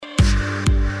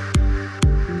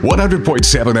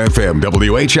100.7 FM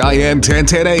WHIN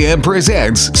 1010 AM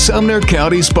presents Sumner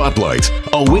County Spotlight,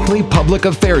 a weekly public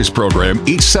affairs program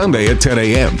each Sunday at 10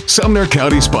 a.m. Sumner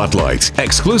County Spotlight,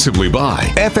 exclusively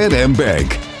by F&M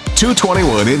Bank.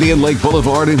 221 Indian Lake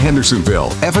Boulevard in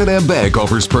Hendersonville. F&M Bank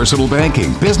offers personal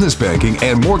banking, business banking,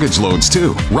 and mortgage loans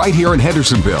too, right here in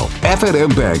Hendersonville. F&M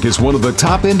Bank is one of the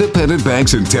top independent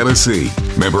banks in Tennessee.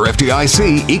 Member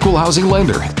FDIC, Equal Housing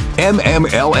Lender.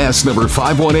 MMLS number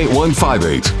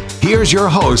 518158. Here's your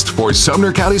host for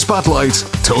Sumner County Spotlight,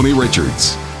 Tony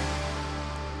Richards.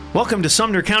 Welcome to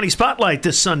Sumner County Spotlight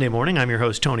this Sunday morning. I'm your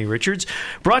host, Tony Richards.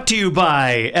 Brought to you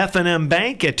by F&M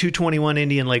Bank at 221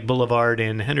 Indian Lake Boulevard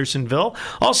in Hendersonville.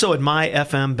 Also at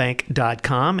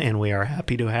myfmbank.com. And we are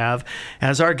happy to have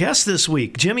as our guest this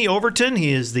week, Jimmy Overton.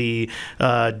 He is the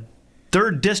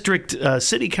 3rd District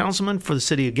City Councilman for the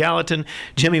City of Gallatin.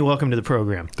 Jimmy, welcome to the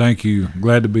program. Thank you.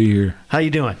 Glad to be here. How you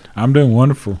doing? I'm doing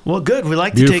wonderful. Well, good. We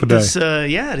like Beautiful to take day.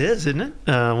 this. Yeah, it is, isn't it?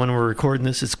 When we're recording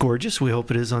this, it's gorgeous. We hope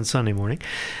it is on Sunday morning.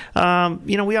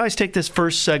 We always take this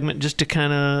first segment just to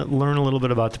kind of learn a little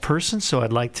bit about the person. So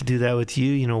I'd like to do that with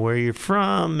you. You know, where you're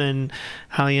from and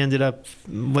how you ended up,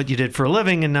 what you did for a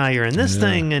living, and now you're in this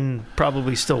thing and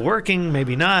probably still working.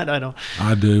 Maybe not. I don't.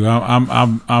 I do.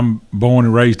 I'm born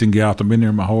and raised in Gallatin. I've been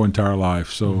there my whole entire life.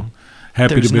 So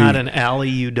happy There's to be. not an alley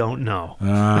you don't know.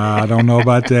 I don't know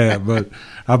about that, but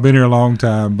I've been here a long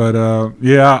time. But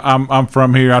I'm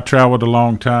from here. I traveled a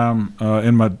long time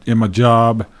in my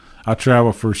job. I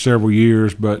traveled for several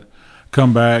years, but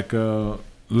come back,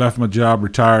 left my job,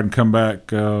 retired, and come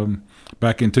back.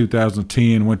 Back in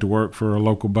 2010, went to work for a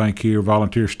local bank here,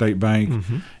 Volunteer State Bank,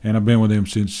 and I've been with them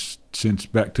since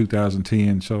back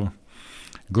 2010. So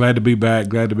glad to be back.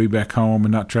 Glad to be back home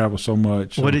and not travel so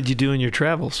much. So, What did you do in your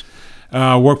travels?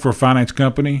 worked for a finance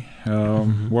company.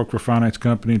 Worked for a finance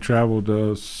company and traveled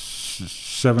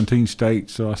 17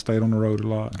 states. So I stayed on the road a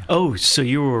lot. Oh, so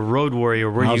you were a road warrior.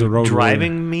 Were I was a you road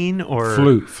driving warrior. mean or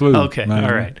Flew. Okay, man.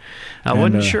 all right. I And,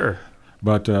 wasn't sure.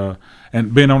 But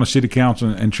and being on the city council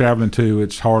and traveling too,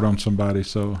 it's hard on somebody.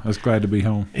 So I was glad to be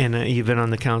home. And you've been on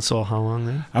the council how long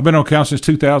then? I've been on council since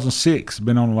 2006.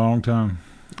 Been on a long time.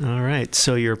 All right.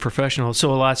 So you're a professional.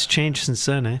 So a lot's changed since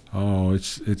then, eh? Oh,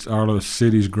 it's our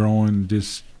city's growing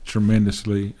just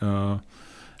tremendously.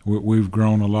 We've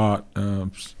grown a lot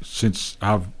since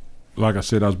like I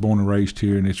said, I was born and raised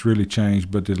here, and it's really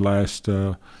changed. But the last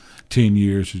 10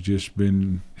 years has just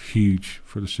been huge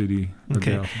for the city of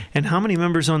Okay. Gallatin. And how many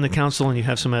members on the council? And you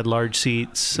have some at-large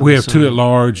seats? We have 2 at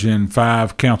large and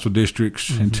 5 council districts,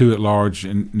 and 2 at large,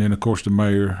 and then of course the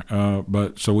mayor.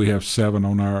 So we have 7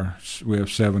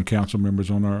 council members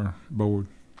on our board.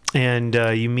 And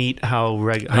you meet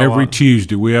Every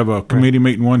Tuesday. We have a committee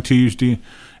meeting one Tuesday,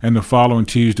 and the following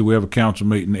Tuesday we have a council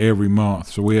meeting every month.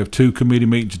 So we have 2 committee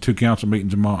meetings and 2 council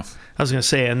meetings a month. I was going to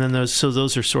say, and then those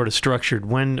are sort of structured.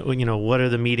 What are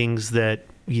the meetings that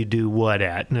you do what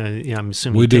at? I'm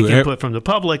assuming We you do take input from the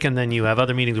public, and then you have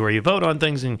other meetings where you vote on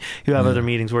things, and you have other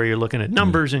meetings where you're looking at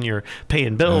numbers and you're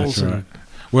paying bills. That's right.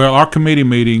 Well, our committee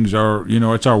meetings are,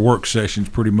 it's our work sessions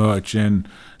pretty much. And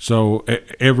so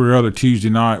every other Tuesday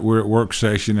night we're at work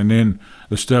session, and then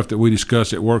the stuff that we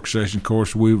discuss at work session, of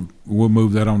course, we'll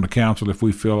move that on to council. If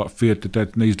we feel fit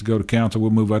that needs to go to council, we'll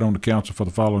move that on to council for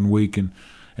the following week and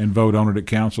vote on it at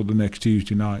council the next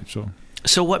Tuesday night.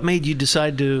 So what made you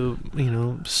decide to,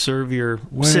 serve your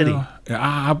city?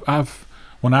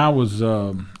 When I was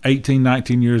 18,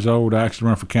 19 years old, I actually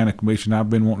ran for county commission. I've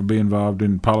been wanting to be involved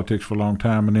in politics for a long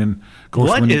time. And then, of course,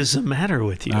 what is the matter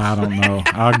with you? I don't know.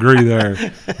 I agree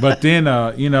there. But then,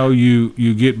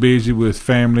 you get busy with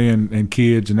family and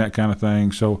kids and that kind of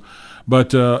thing. So,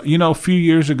 but, a few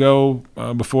years ago,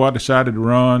 before I decided to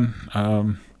run,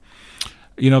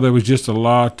 there was just a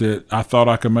lot that I thought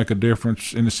I could make a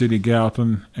difference in the city of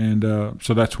Gallatin. And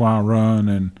so that's why I run.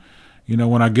 And,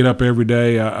 when I get up every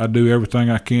day, I do everything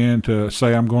I can to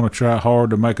say I'm going to try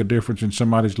hard to make a difference in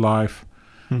somebody's life.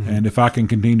 Mm-hmm. And if I can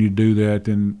continue to do that,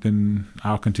 then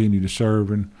I'll continue to serve.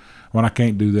 And when I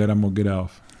can't do that, I'm going to get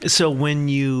off. So when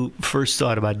you first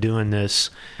thought about doing this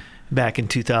back in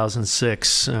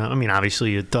 2006,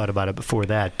 obviously you thought about it before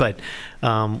that, but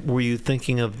were you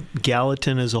thinking of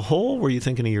Gallatin as a whole? Were you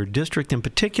thinking of your district in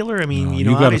particular?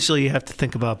 Obviously you have to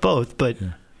think about both, but... Yeah.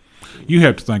 You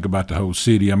have to think about the whole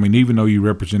city. Even though you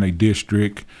represent a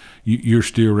district, you're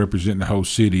still representing the whole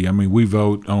city. We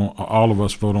vote on, all of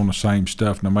us vote on the same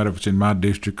stuff, no matter if it's in my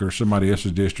district or somebody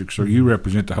else's district. So you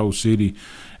represent the whole city,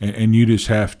 and you just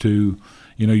have to,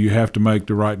 you have to make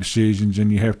the right decisions,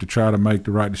 and you have to try to make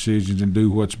the right decisions and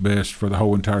do what's best for the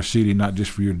whole entire city, not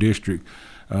just for your district.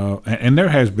 And there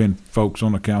has been folks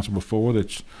on the council before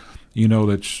that's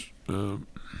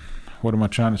what am I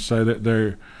trying to say?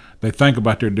 That they think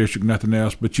about their district, nothing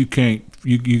else. But you can't.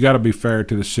 You got to be fair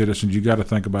to the citizens. You got to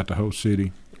think about the whole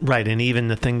city. Right, and even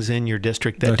the things in your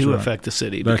district that That's do right. affect the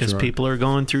city, That's because right. people are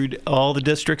going through all the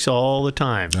districts all the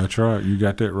time. That's right. You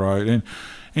got that right.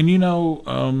 And you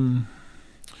know,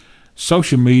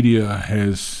 social media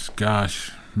has,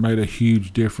 made a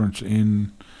huge difference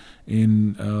in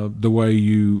the way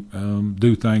you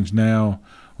do things now.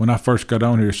 When I first got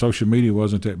on here, social media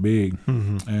wasn't that big,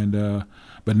 and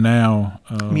but now,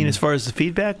 I mean, as far as the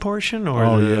feedback portion,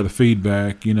 or the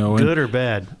feedback, you know, good or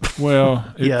bad?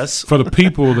 well, Yes. for the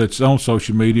people that's on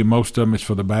social media, most of them is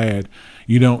for the bad.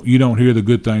 You don't hear the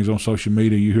good things on social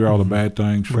media. You hear all the bad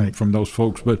things from those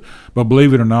folks. But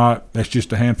believe it or not, that's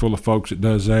just a handful of folks that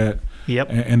does that. Yep.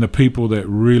 And the people that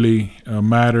really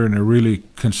matter and are really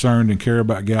concerned and care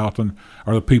about Gallatin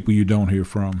are the people you don't hear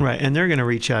from. Right, and they're going to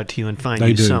reach out to you and find They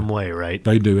you do. some way, right?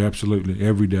 They do, absolutely,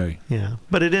 every day. Yeah,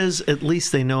 but it is, at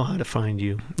least they know how to find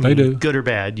you. I They mean, do. good or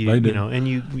bad. They do. You know,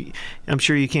 and I'm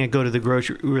sure you can't go to the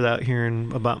grocery without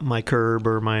hearing about my curb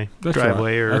or my That's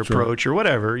driveway right. or That's right. approach or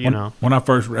whatever. You know. When I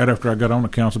first, right after I got on the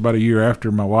council, about a year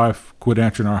after, my wife quit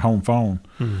answering our home phone.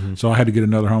 So I had to get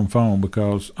another home phone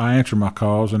because I answer my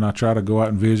calls and I try to go out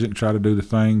and visit and try to do the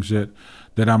things that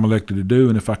I'm elected to do.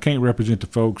 And if I can't represent the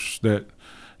folks that,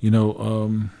 you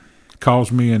know,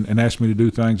 calls me and ask me to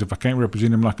do things, if I can't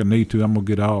represent them like I need to, I'm going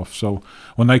to get off. So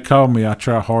when they call me, I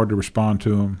try hard to respond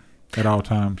to them at all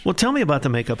times. Well, tell me about the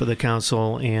makeup of the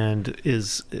council and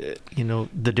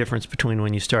the difference between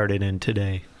when you started and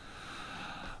today.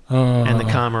 And the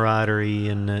camaraderie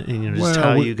and just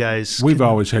how you guys. We've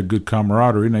always had good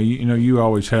camaraderie. You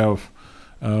always have.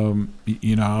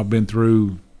 I've been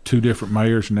through 2 different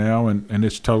mayors now, and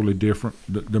it's totally different.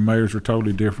 The mayors are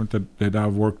totally different that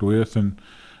I've worked with, and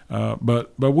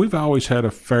but we've always had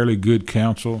a fairly good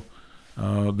council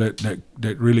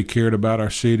that really cared about our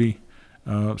city.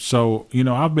 So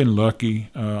I've been lucky.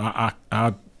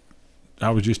 I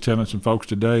was just telling some folks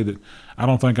today that I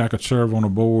don't think I could serve on a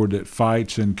board that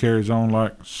fights and carries on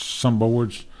like some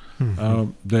boards.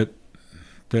 Well,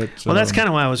 that's kind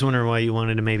of why I was wondering why you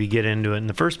wanted to maybe get into it in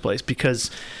the first place, because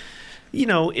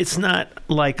it's not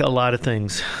like a lot of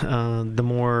things. The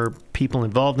more people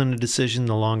involved in a decision,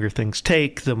 the longer things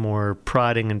take, the more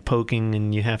prodding and poking,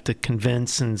 and you have to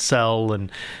convince and sell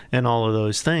and all of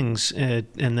those things, and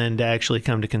then to actually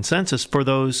come to consensus for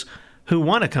those who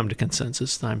want to come to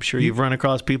consensus. I'm sure you've run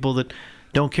across people that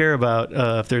don't care about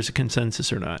if there's a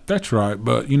consensus or not. That's right.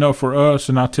 But, for us,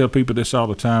 and I tell people this all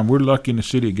the time, we're lucky in the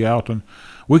city of Gallatin.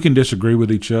 We can disagree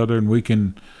with each other, and we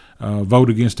can vote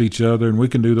against each other, and we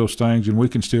can do those things, and we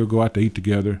can still go out to eat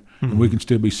together, and we can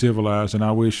still be civilized. And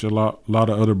I wish a lot of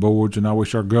other boards, and I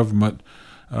wish our government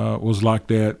was like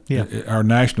that. Yeah. Our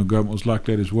national government was like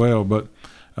that as well. But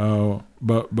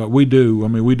we do. I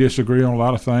mean, we disagree on a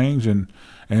lot of things,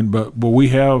 but we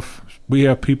have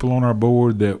people on our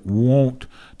board that want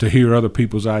to hear other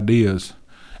people's ideas,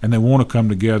 and they want to come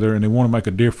together and they want to make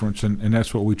a difference, and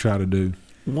that's what we try to do.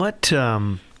 What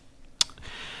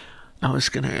I was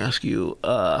going to ask you,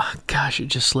 it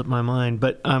just slipped my mind,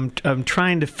 but I'm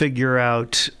trying to figure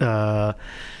out.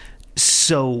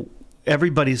 So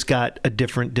everybody's got a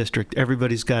different district,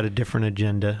 everybody's got a different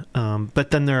agenda,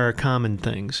 but then there are common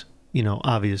things.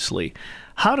 Obviously,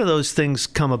 how do those things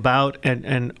come about,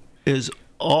 and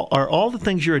are all the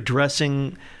things you're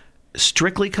addressing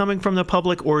strictly coming from the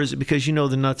public, or is it because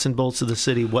the nuts and bolts of the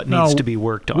city, what needs to be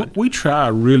worked on? We try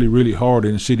really, really hard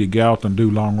in the city of Gallatin to do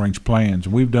long-range plans,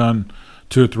 and we've done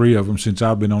 2 or 3 of them since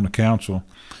I've been on the council.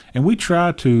 And we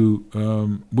try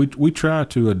to we try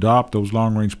to adopt those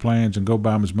long-range plans and go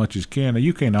by them as much as can. Now,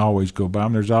 you can't always go by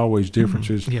them. There's always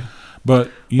differences. Yeah.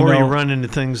 But you run into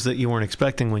things that you weren't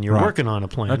expecting when you're working on a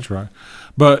plan. That's right.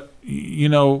 But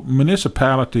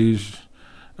municipalities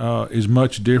is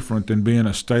much different than being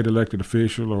a state elected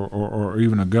official or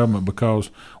even a government,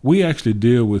 because we actually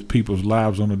deal with people's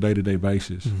lives on a day-to-day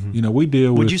basis. We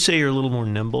deal with. Would you say you're a little more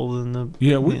nimble than the?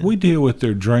 Yeah, we deal with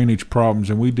their drainage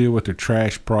problems, and we deal with their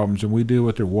trash problems, and we deal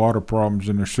with their water problems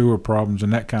and their sewer problems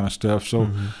and that kind of stuff. So,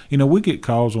 we get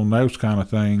calls on those kind of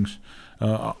things.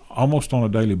 Almost on a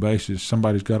daily basis.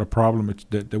 Somebody's got a problem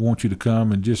that they want you to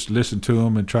come and just listen to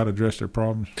them and try to address their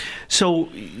problems. So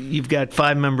you've got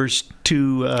 5 members,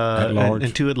 2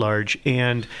 and 2 at large,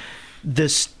 and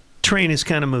this train is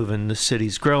kind of moving. The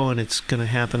city's growing. It's going to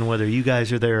happen whether you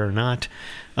guys are there or not.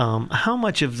 How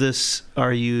much of this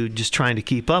are you just trying to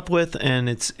keep up with, and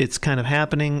it's kind of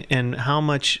happening, and how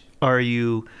much are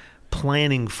you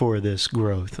planning for this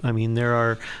growth? I mean, there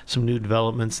are some new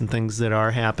developments and things that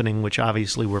are happening, which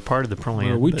obviously were part of the plan.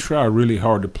 Well, we try really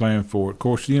hard to plan for it. Of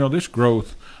course, this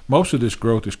growth, most of this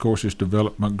growth, of course, is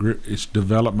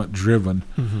development driven,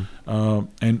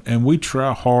 and we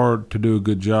try hard to do a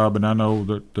good job. And I know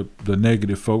that the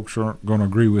negative folks aren't going to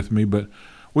agree with me, but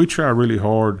we try really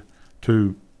hard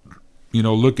to,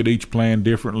 look at each plan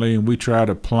differently, and we try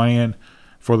to plan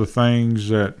for the things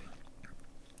that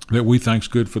we think's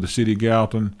good for the city of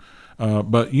Gallatin.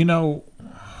 But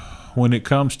when it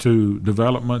comes to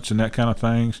developments and that kind of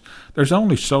things, there's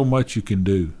only so much you can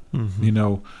do.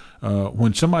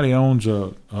 When somebody owns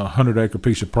a 100-acre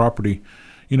piece of property,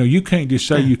 you can't just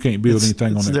say you can't build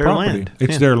anything on that property. Land.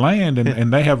 It's their land,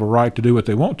 and they have a right to do what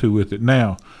they want to with it.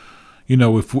 Now,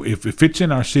 if it's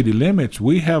in our city limits,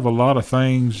 we have a lot of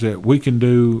things that we can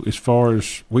do as far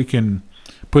as we can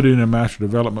put it in a master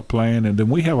development plan, and then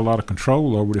we have a lot of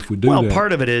control over it if we do that. Well,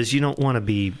 part of it is you don't want to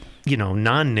be,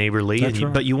 non-neighborly,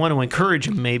 right. but you want to encourage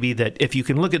them maybe that if you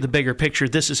can look at the bigger picture,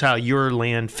 this is how your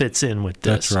land fits in with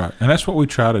this. That's right, and that's what we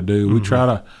try to do. We try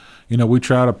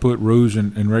to put rules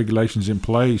and regulations in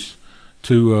place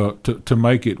to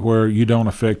make it where you don't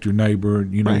affect your neighbor.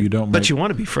 Right. You don't. But you want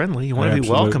to be friendly. You want to be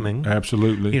welcoming.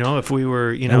 Absolutely. If we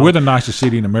were, and we're the nicest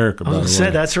city in America. By the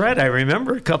way. That's right. I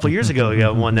remember a couple of years ago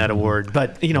you won that award.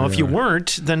 But if you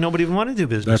weren't, then nobody would want to do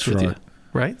business with you.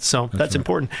 Right. So that's right.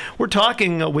 important. We're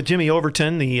talking with Jimmy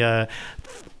Overton, the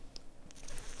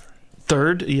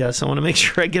third. Yes, I want to make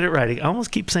sure I get it right. I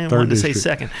almost keep saying I wanted to say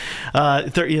second.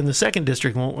 In the second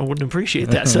district, I wouldn't appreciate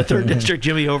that. So third district,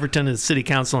 Jimmy Overton is city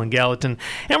council in Gallatin.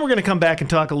 And we're going to come back and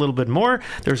talk a little bit more.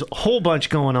 There's a whole bunch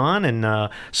going on, and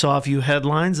saw a few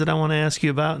headlines that I want to ask you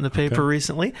about in the paper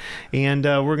recently. And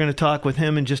we're going to talk with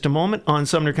him in just a moment on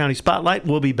Sumner County Spotlight.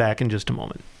 We'll be back in just a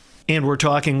moment. And we're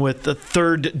talking with the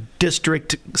 3rd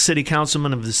District City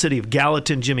Councilman of the City of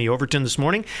Gallatin, Jimmy Overton, this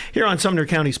morning here on Sumner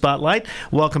County Spotlight.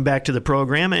 Welcome back to the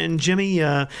program. And Jimmy,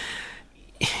 I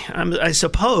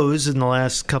suppose in the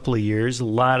last couple of years, a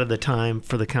lot of the time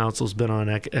for the council's been on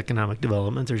economic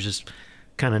development. There's just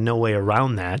kind of no way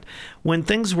around that. When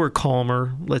things were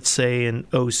calmer, let's say in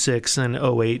 06 and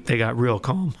 08, they got real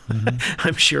calm,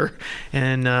 I'm sure.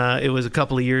 And it was a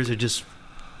couple of years of just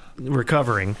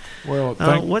recovering. Well,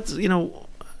 what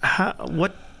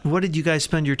did you guys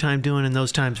spend your time doing in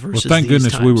those times versus thank these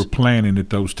goodness times? we were planning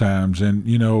at those times, and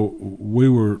we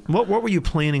were. What were you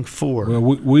planning for? Well,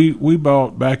 we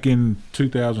bought back in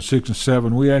 2006 and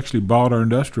 2007. We actually bought our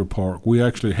industrial park. We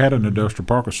actually had an industrial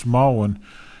park, a small one,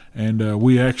 and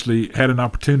we actually had an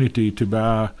opportunity to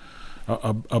buy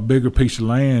a bigger piece of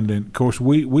land. And of course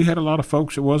we had a lot of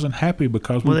folks that wasn't happy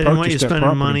because we they didn't want you purchased that spending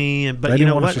property. money, but you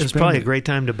know what, it was probably a great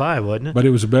time to buy, wasn't it? But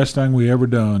it was the best thing we ever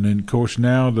done. And of course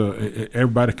now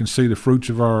everybody can see the fruits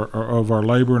of our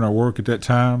labor and our work at that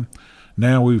time.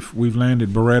 Now we've landed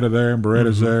Beretta there, and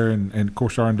Beretta's there, and of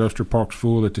course our industrial park's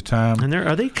full at the time. And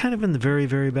are they kind of in the very,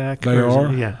 very back? They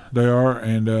are. Yeah, they are.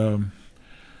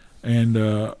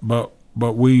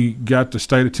 But we got the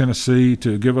state of Tennessee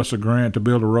to give us a grant to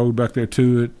build a road back there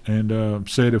to it, and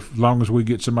said as long as we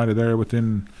get somebody there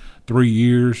within 3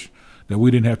 years, that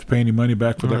we didn't have to pay any money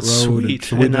back for that road.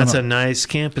 Sweet. And that's a nice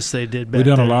campus they did back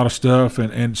there. We've done a lot of stuff,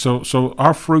 and so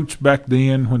our fruits back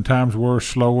then, when times were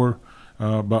slower,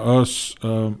 by us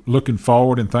looking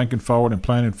forward and thinking forward and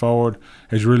planning forward,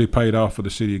 has really paid off for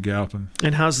the city of Gallatin.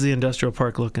 And how's the industrial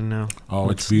park looking now? Oh,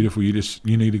 it's beautiful. You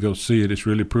need to go see it. It's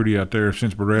really pretty out there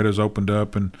since Beretta's opened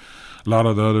up, and a lot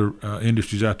of the other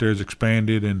industries out there has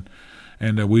expanded,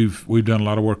 and we've done a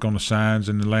lot of work on the signs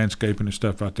and the landscaping and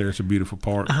stuff out there. It's a beautiful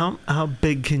park. How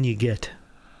big can you get?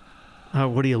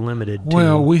 What are you limited to?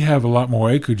 Well, we have a lot more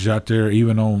acreage out there,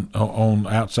 even on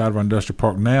outside of our industrial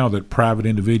park now, that private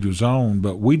individuals own.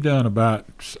 But we done about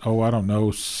 6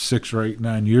 or 8,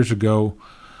 9 years ago.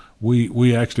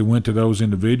 We actually went to those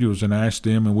individuals and asked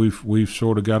them, and we've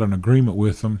sort of got an agreement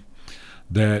with them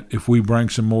that if we bring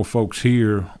some more folks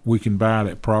here, we can buy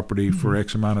that property for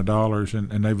X amount of dollars, and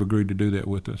they've agreed to do that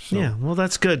with us. So yeah, well,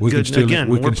 that's good. We can still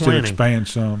planning. expand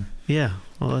some. Yeah,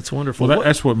 well, that's wonderful. Well,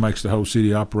 that's what makes the whole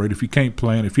city operate. If you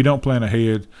don't plan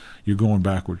ahead, you're going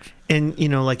backwards. And,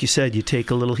 like you said, you take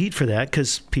a little heat for that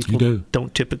because people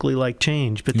don't typically like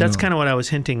change. But that's kind of what I was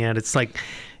hinting at. It's like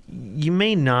you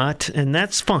may not, and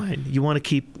that's fine. You want to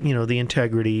keep, the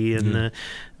integrity and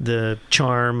the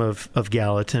charm of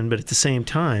Gallatin. But at the same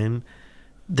time,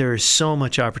 there is so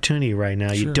much opportunity right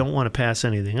now. Sure. You don't want to pass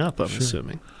anything up, I'm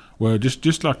assuming. Well,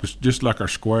 just like our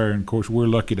square, and of course we're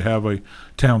lucky to have a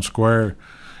town square.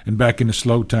 And back in the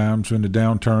slow times when the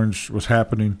downturns was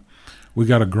happening, we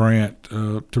got a grant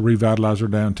to revitalize our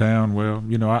downtown. Well,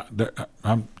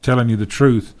 I'm telling you the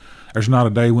truth. there's not a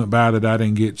day went by that I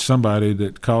didn't get somebody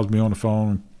that calls me on the phone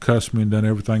and cussed me and done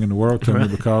everything in the world to me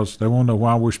because they want to know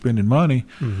why we're spending money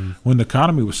when the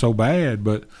economy was so bad.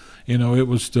 But it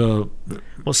was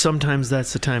well, sometimes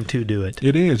that's the time to do it.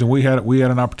 It is, and we had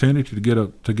an opportunity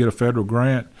to get a federal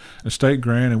grant, a state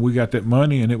grant, and we got that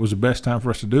money, and it was the best time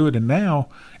for us to do it. And now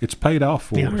it's paid off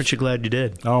for us. Aren't you glad you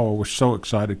did? Oh, we're so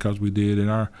excited because we did, and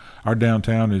our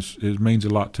downtown is means a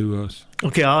lot to us.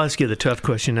 Okay, I'll ask you the tough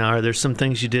question now. Are there some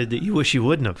things you did that you wish you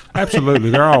wouldn't have? Absolutely,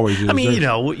 there always is. I mean,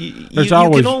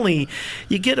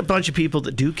 you get a bunch of people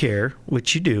that do care,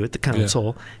 which you do at the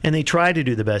council, and they try to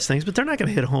do the best things, but they're not going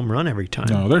to hit a home run every time.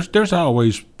 No, there's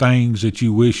always things that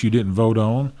you wish you didn't vote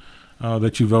on,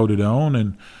 that you voted on.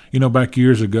 And back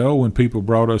years ago when people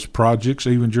brought us projects,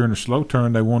 even during the slow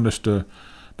turn, they wanted us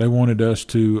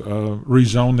to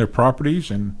rezone their properties,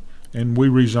 and we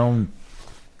rezoned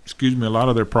a lot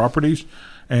of their properties.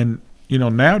 And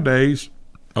nowadays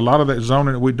a lot of that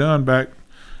zoning that we done back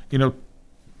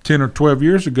 10 or 12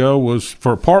 years ago was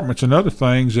for apartments and other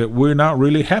things that we're not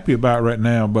really happy about right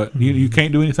now, but you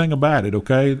can't do anything about it,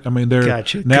 okay? I mean,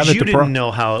 gotcha. Now that you didn't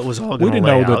know how it was all going to We didn't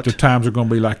know that the times are going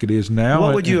to be like it is now.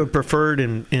 What would you have preferred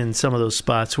in some of those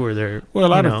spots where they're,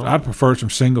 Well, I'd prefer some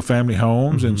single-family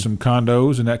homes and some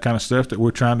condos and that kind of stuff that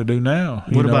we're trying to do now.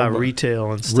 What about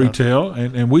retail and stuff? Retail,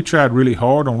 and we tried really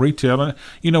hard on retail. And,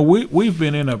 we've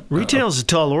been in a... Retail's a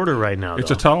tall order right now,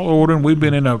 It's a tall order, and we've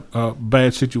been in a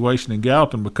bad situation in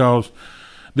Gallatin because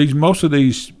most of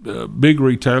these big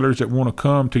retailers that want to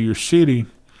come to your city,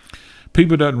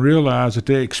 people don't realize that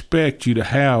they expect you to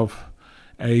have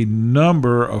a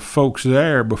number of folks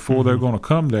there before they're going to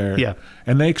come there. Yeah.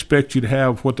 And they expect you to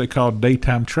have what they call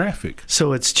daytime traffic.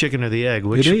 So it's chicken or the egg,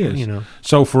 which it is.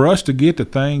 So for us to get the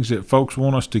things that folks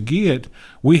want us to get,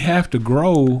 we have to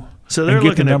grow and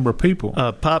get the number of people.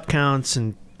 Pop counts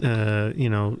and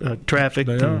traffic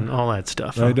and all that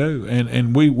stuff. They do,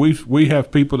 and we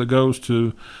have people that goes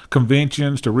to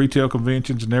conventions, to retail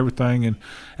conventions, and everything.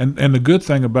 And the good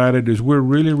thing about it is we're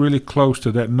really, really close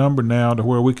to that number now, to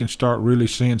where we can start really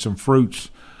seeing some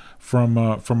fruits from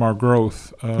our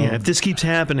growth. If this keeps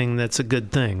happening, that's a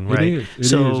good thing, right? It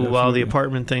is. While the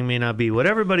apartment thing may not be what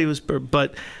everybody was,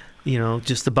 but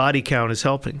just the body count is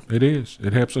helping. It is.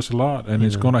 It helps us a lot, and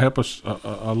it's going to help us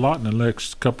a lot in the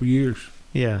next couple of years.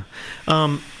 Yeah.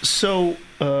 So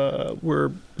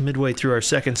we're midway through our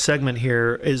second segment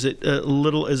here. Is it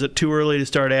too early to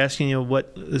start asking you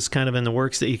what is kind of in the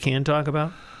works that you can talk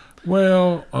about?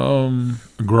 Well,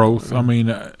 growth. I mean,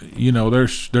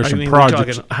 there's some projects. Are you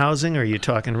talking housing? Or are you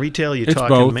talking retail? Are you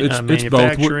talking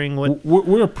manufacturing? It's both.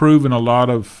 We're approving a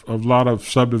lot of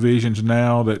subdivisions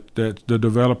now that the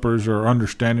developers are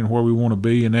understanding where we want to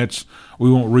be, and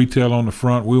we want retail on the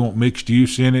front. We want mixed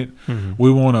use in it.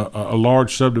 We want a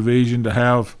large subdivision to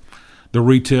have the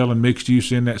retail and mixed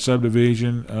use in that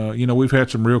subdivision. We've had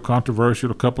some real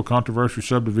a couple controversial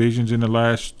subdivisions in the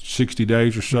last 60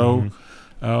 days or so.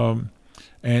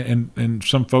 And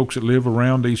some folks that live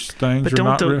around these things are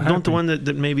not real happy. Don't the one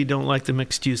that maybe don't like the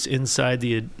mixed use inside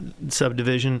the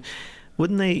subdivision,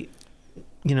 wouldn't they,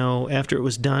 after it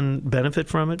was done, benefit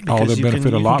from it? Because they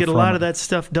benefit a lot from it. You can get a lot of that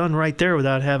stuff done right there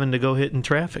without having to go hitting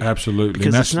traffic. Absolutely.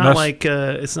 Because it's not like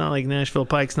Nashville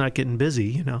Pike's not getting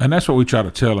busy, And that's what we try to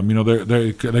tell them.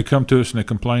 They come to us and they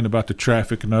complain about the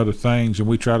traffic and other things, and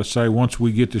we try to say once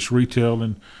we get this retail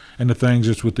and the things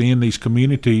that's within these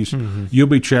communities, you'll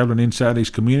be traveling inside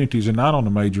these communities and not on the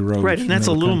major roads. Right, and that's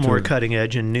a little more cutting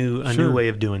edge and new way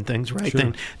of doing things, right?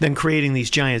 Sure. Than creating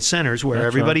these giant centers where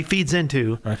everybody feeds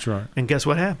into. That's right. And guess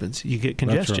what happens? You get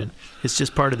congestion. Right. It's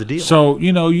just part of the deal. So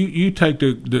you take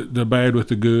the bad with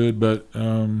the good, but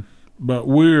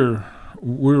we're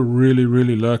really,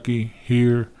 really lucky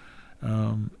here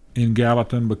in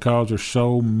Gallatin because there's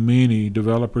so many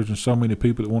developers and so many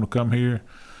people that want to come here.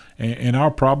 And our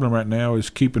problem right now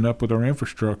is keeping up with our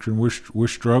infrastructure, and we're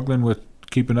struggling with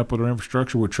keeping up with our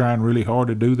infrastructure. We're trying really hard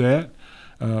to do that,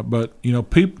 but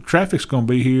traffic's going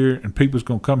to be here, and people's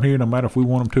going to come here no matter if we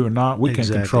want them to or not. We can't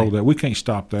control that. We can't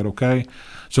stop that. Okay,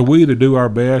 so we either do our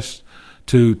best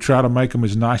to try to make them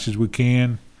as nice as we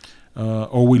can,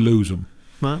 or we lose them.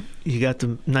 Well, you got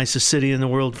the nicest city in the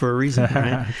world for a reason,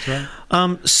 right? That's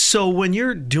right. So when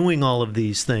you're doing all of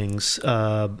these things,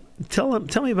 tell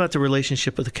me about the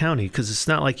relationship with the county, because it's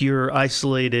not like you're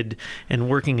isolated and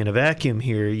working in a vacuum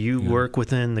here. You work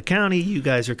within the county. You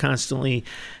guys are constantly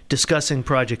discussing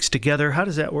projects together. How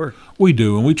does that work? We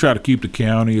do, and we try to keep the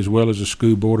county as well as the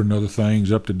school board and other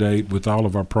things up to date with all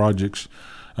of our projects.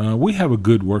 We have a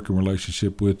good working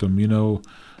relationship with them.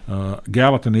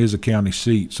 Gallatin is a county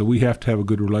seat, so we have to have a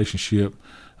good relationship.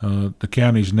 The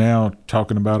county's now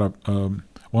talking about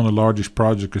one of the largest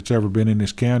projects that's ever been in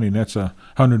this county, and that's a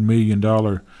 $100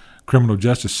 million criminal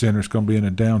justice center. It's going to be in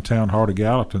the downtown heart of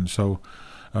Gallatin. So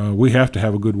we have to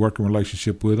have a good working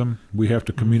relationship with them. We have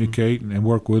to communicate and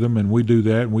work with them, and we do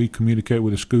that, and we communicate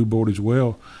with the school board as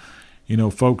well. You know,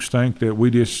 folks think that we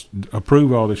just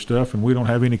approve all this stuff and we don't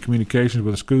have any communications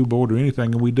with the school board or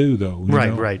anything, and we do, though.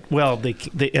 Right. Well, they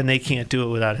can't do it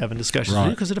without having discussions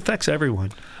because it affects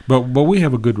everyone. But we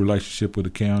have a good relationship with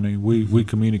the county. We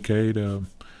communicate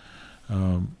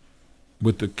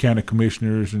with the county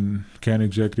commissioners and county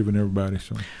executive and everybody.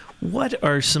 So, what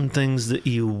are some things that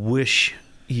you wish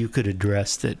you could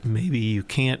address that maybe you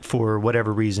can't for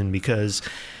whatever reason because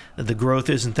the growth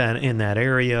isn't that in that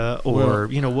area, or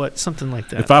something like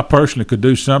that? If I personally could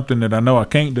do something that I know I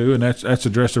can't do, and that's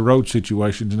address the road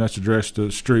situations, and that's address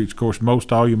the streets. Of course,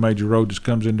 most all your major roads that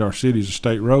comes into our cities are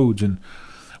state roads, and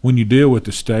when you deal with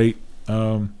the state,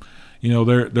 they're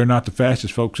not the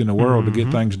fastest folks in the world to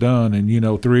get things done. And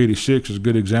 386 is a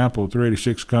good example.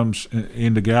 386 comes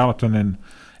into Gallatin,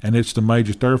 and it's the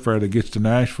major thoroughfare that gets to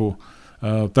Nashville.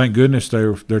 Thank goodness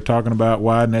they're talking about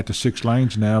widening that to 6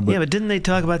 lanes now. But didn't they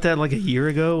talk about that like a year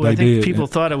ago? I think people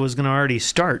thought it was going to already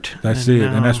start. That's it,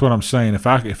 and that's what I'm saying. If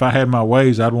I had my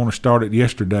ways, I'd want to start it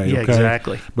yesterday. Yeah, okay?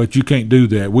 Exactly. But you can't do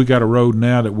that. We got a road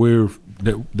now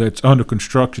that's under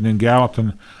construction in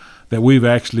Gallatin that we've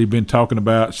actually been talking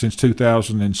about since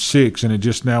 2006, and it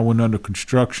just now went under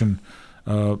construction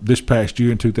this past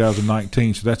year in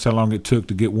 2019. So that's how long it took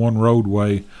to get one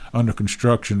roadway under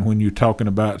construction when you're talking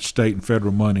about state and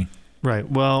federal money. Right.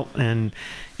 Well, and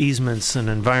easements and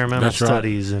environmental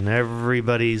studies, and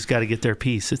everybody's got to get their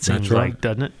piece, it seems like,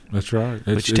 doesn't it? That's right.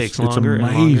 Which takes longer and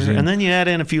longer. And then you add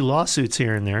in a few lawsuits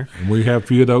here and there. And we have a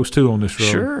few of those, too, on this road.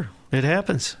 Sure. It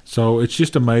happens. So it's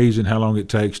just amazing how long it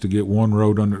takes to get one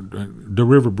road under. The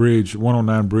River Bridge,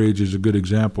 109 Bridge, is a good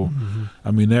example. Mm-hmm.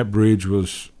 I mean, that bridge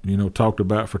was, talked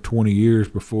about for 20 years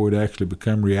before it actually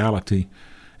became reality.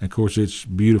 And, of course, it's a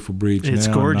beautiful bridge now. It's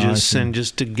gorgeous, nice, and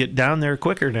just to get down there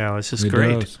quicker now, it's just it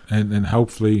great. Does. And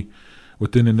hopefully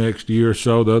within the next year or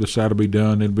so, the other side will be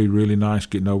done. It'll be really nice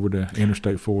getting over to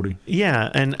Interstate 40.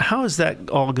 Yeah, and how is that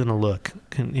all going to look?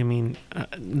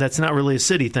 That's not really a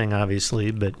city thing, obviously,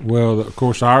 but well, of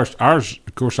course, our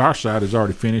side is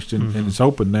already finished and it's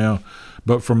open now.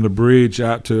 But from the bridge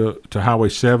out to Highway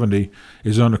 70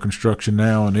 is under construction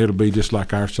now, and it'll be just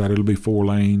like our side. It'll be 4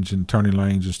 lanes and turning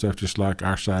lanes and stuff, just like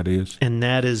our side is. And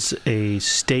that is a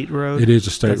state road? It is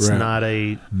a state road. That's not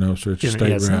a... No, sir, it's a state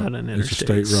road. It's not an interstate.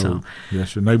 It's a state road.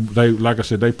 Yes, sir. And they, like I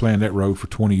said, they planned that road for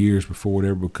 20 years before it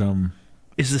ever become...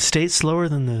 Is the state slower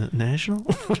than the national?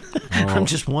 I'm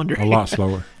just wondering. A lot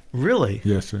slower. Really?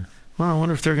 Yes, sir. Well, I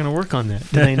wonder if they're going to work on that.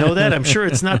 Do they know that? I'm sure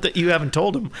it's not that you haven't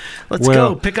told them. Let's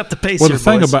go. Pick up the pace here, boys.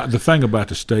 The thing about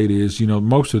the state is,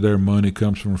 most of their money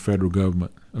comes from the federal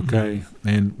government, okay? Mm-hmm.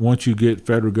 And once you get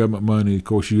federal government money, of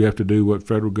course, you have to do what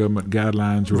federal government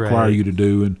guidelines require you to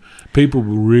do. And people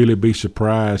will really be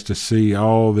surprised to see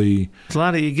all the... It's a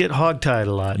lot of... You get hogtied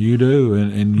a lot. You do,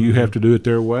 and you have to do it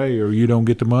their way or you don't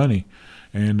get the money.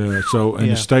 And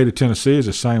the state of Tennessee is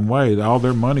the same way. Most of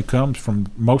their money comes from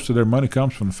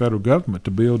the federal government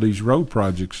to build these road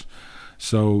projects.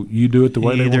 So you do it the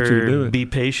way they want you to do it. Be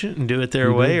patient and do it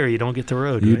their way, or you don't get the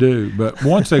road. You do. But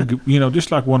once they,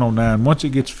 just like 109, once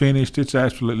it gets finished, it's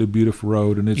absolutely a beautiful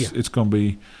road, and it's going to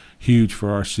be huge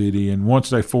for our city. And once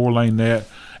they 4-lane that,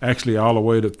 actually all the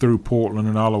way through Portland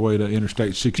and all the way to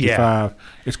Interstate 65,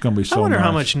 it's going to be so nice. I wonder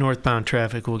how much northbound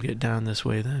traffic will get down this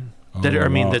way then.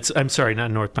 I'm sorry,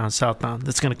 not northbound, southbound.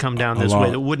 That's going to come down this way.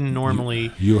 That wouldn't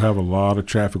normally. You'll have a lot of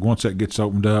traffic once that gets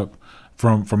opened up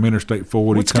from Interstate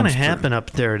 40. What's going to happen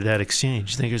up there at that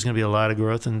exchange? You think there's going to be a lot of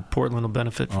growth, and Portland will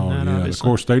benefit from that? Yeah. Obviously, of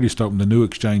course, they just opened the new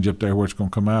exchange up there where it's going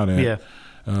to come out at. Yeah.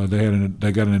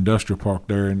 They got an industrial park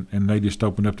there, and they just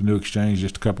opened up the new exchange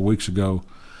just a couple of weeks ago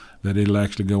that it'll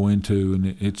actually go into,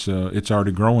 and it's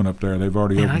already growing up there. They've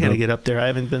already opened up. I got to get up there. I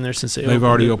haven't been there since they've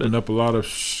already opened up a lot of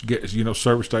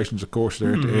service stations, of course,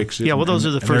 there at the exit. Yeah, well, those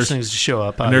are the first things to show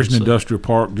up. And there's an industrial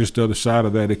park just the other side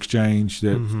of that exchange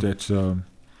that's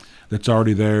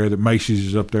already there. That Macy's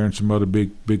is up there, and some other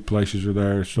big places are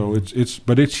there. So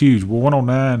it's huge. Well,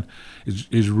 109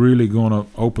 is really going to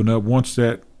open up once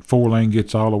that 4-lane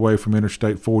gets all the way from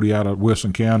Interstate 40 out of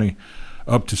Wilson County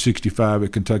up to 65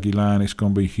 at Kentucky Line. It's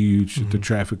going to be huge. The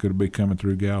traffic will be coming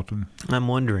through Gallatin. I'm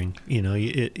wondering,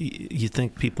 you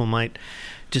think people might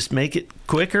just make it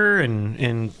quicker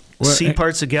and see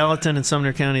parts of Gallatin and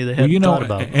Sumner County they haven't thought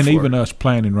about before. And even us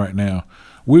planning right now,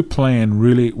 we plan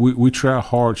really. We try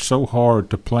so hard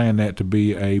to plan that to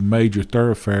be a major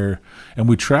thoroughfare, and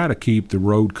we try to keep the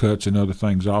road cuts and other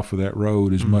things off of that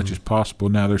road as much as possible.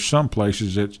 Now, there's some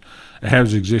places that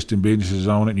has existing businesses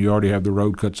on it, and you already have the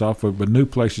road cuts off of it. But new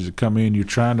places that come in, you're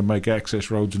trying to make access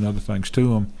roads and other things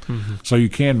to them, so you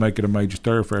can make it a major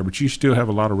thoroughfare. But you still have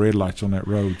a lot of red lights on that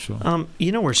road. So,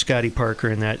 you know where Scotty Parker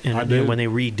and I do. when they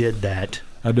redid that.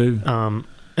 I do.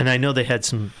 And I know they had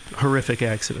some horrific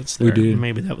accidents there. We did.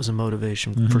 Maybe that was a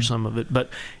motivation for some of it. But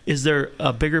is there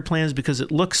bigger plans? Because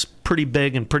it looks pretty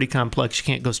big and pretty complex. You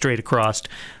can't go straight across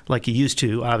like you used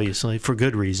to, obviously, for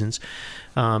good reasons,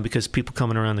 because people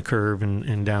coming around the curve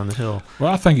and down the hill.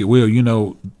 Well, I think it will. You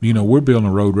know, we're building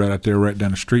a road right out there, right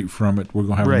down the street from it. We're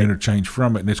going to have an interchange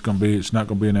from it, and it's not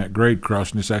going to be in that grade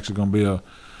crossing. It's actually going to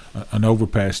be an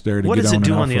overpass there to what get on and off. What does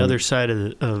it do on the of other side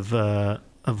of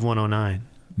 109?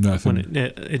 Nothing. When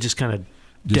it just kind of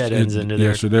dead ends into there.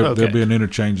 Yeah, so there'll be an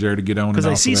interchange there to get on and off. Because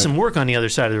I see some work on the other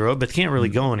side of the road, but can't really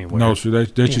go anywhere. No, so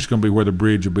that's just going to be where the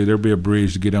bridge will be. There'll be a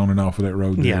bridge to get on and off of that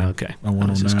road there. Yeah, okay. On 109.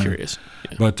 I was just curious.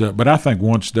 Yeah. But I think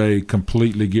once they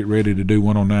completely get ready to do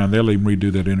 109, they'll even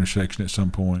redo that intersection at some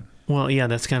point. Well, yeah,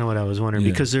 that's kind of what I was wondering,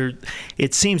 because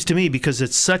it seems to me, because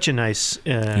it's such a nice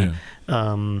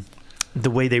the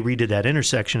way they redid that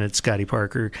intersection at Scotty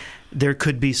Parker, there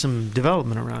could be some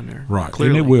development around there. Right,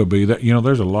 clearly. and it will be. That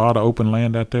there's a lot of open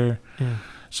land out there. Yeah.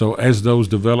 So as those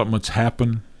developments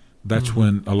happen, that's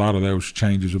when a lot of those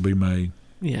changes will be made.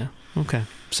 Yeah. Okay.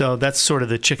 So that's sort of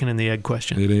the chicken and the egg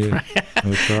question. It is.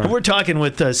 That's right. We're talking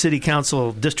with City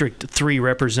Council District 3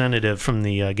 representative from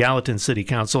the Gallatin City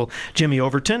Council, Jimmy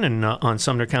Overton, and on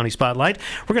Sumner County Spotlight.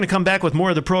 We're going to come back with more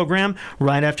of the program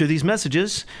right after these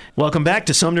messages. Welcome back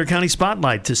to Sumner County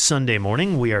Spotlight this Sunday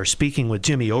morning. We are speaking with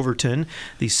Jimmy Overton,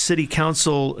 the City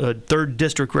Council 3rd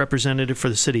District representative for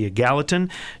the City of Gallatin.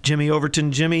 Jimmy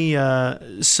Overton. Jimmy,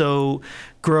 so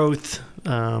growth,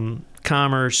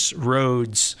 commerce,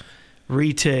 roads,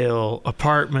 retail,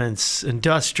 apartments,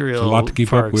 industrial, a lot to keep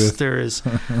parks. up with. There is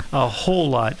a whole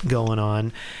lot going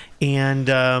on, and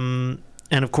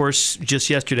of course, just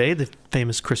yesterday, the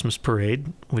famous Christmas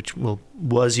parade, which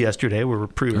was yesterday. We're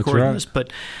pre-recording this,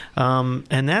 but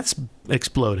and that's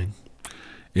exploding.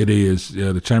 It is.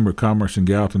 The Chamber of Commerce in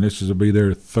Gallatin. This will be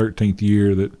their 13th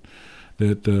year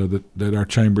that our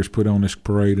chambers put on this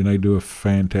parade, and they do a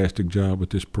fantastic job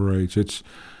with this parade. So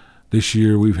this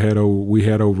year we had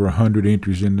over 100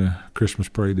 entries in the Christmas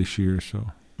parade this year.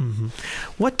 So,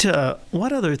 what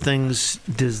other things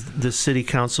does the city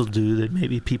council do that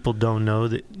maybe people don't know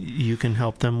that you can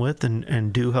help them with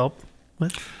and do help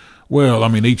with? Well, I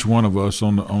mean, each one of us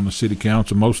on the city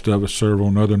council, most of us serve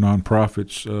on other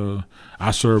nonprofits.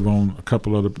 I serve on a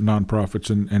couple other nonprofits,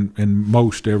 and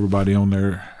most everybody on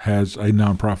there has a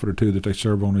nonprofit or two that they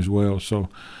serve on as well. So.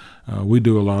 We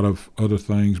do a lot of other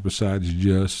things besides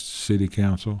just city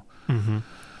council. Mm-hmm.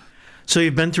 So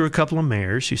you've been through a couple of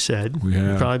mayors, you said. We have.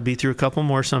 You'll probably be through a couple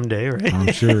more someday, right?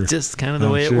 I'm sure. Just kind of the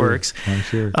way it works. I'm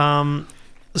sure.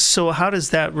 So how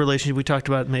does that relationship, we talked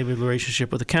about maybe the relationship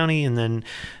with the county, and then,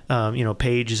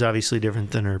 Paige is obviously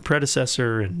different than her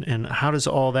predecessor, and how does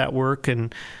all that work?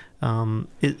 And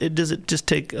does it just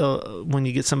take, when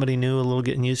you get somebody new, a little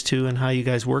getting used to, and how you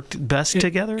guys worked best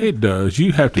together? It does.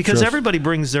 You have to because everybody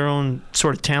brings their own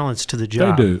sort of talents to the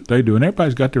job. They do, and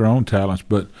everybody's got their own talents,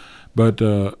 but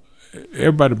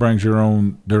everybody brings their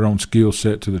own skill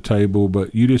set to the table.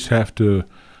 But you just have to.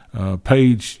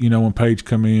 Paige, when Paige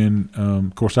come in,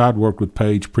 of course, I'd worked with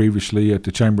Paige previously at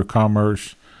the Chamber of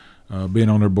Commerce, being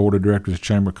on their board of directors of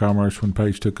Chamber of Commerce when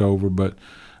Paige took over, but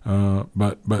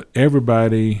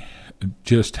everybody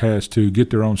just has to get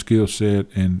their own skill set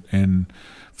and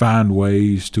find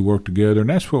ways to work together. And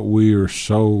that's what we are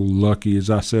so lucky. As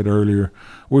I said earlier,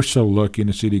 we're so lucky in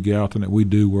the city of Gallatin that we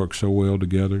do work so well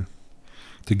together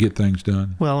to get things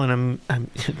done. Well, and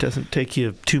it doesn't take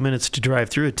you 2 minutes to drive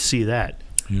through it to see that.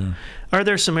 Yeah. Are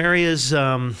there some areas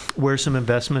where some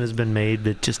investment has been made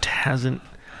that just hasn't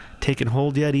taken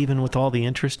hold yet, even with all the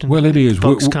interest and it is.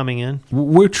 Folks coming in?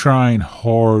 We're trying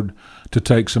hard to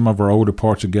take some of our older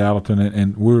parts of Gallatin,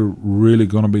 and we're really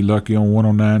going to be lucky on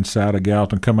 109 side of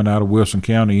Gallatin coming out of Wilson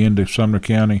County into Sumner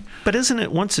County. But isn't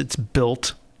it, once it's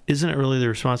built, isn't it really the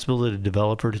responsibility of the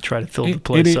developer to try to fill the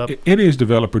place up? It is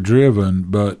developer driven,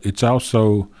 but it's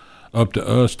also up to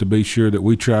us to be sure that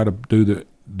we try to do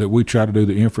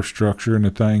the infrastructure and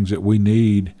the things that we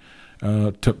need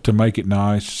to make it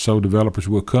nice, so developers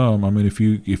will come. I mean, if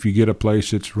you get a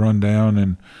place that's run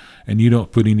down and you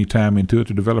don't put any time into it,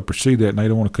 the developers see that and they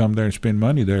don't want to come there and spend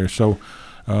money there. So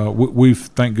we've,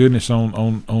 thank goodness,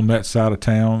 on that side of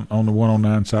town, on the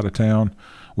 109 side of town,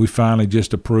 we finally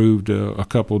just approved a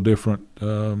couple of different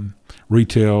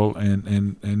retail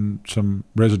and some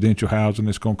residential housing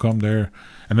that's going to come there,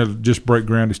 and it'll just break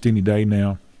ground just any day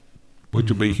now, which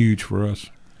will be huge for us.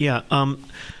 Yeah.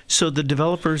 So the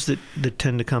developers that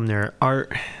tend to come there are,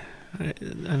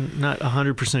 I'm not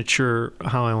 100% sure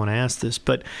how I want to ask this,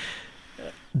 but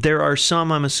there are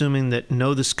some, I'm assuming, that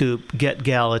know the scoop, get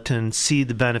Gallatin, see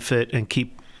the benefit, and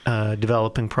keep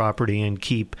developing property and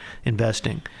keep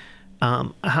investing.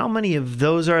 How many of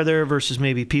those are there versus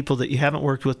maybe people that you haven't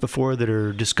worked with before that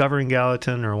are discovering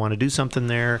Gallatin or want to do something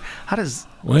there?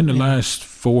 Well, in the last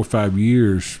 4 or 5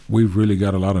 years, we've really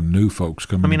got a lot of new folks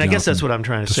coming. I mean, I guess that's what I'm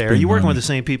trying to say. Are you working with the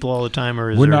same people all the time,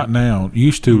 or we're not now?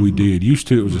 Used to, we did. Used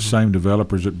to, it was the same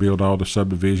developers that built all the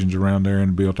subdivisions around there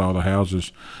and built all the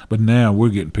houses. But now we're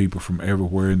getting people from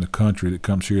everywhere in the country that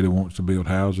comes here that wants to build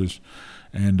houses.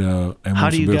 And how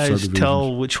do you guys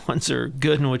tell which ones are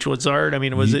good and which ones aren't? I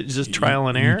mean, was it just trial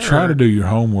and error? You try to do your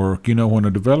homework. You know, when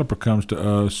a developer comes to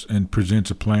us and presents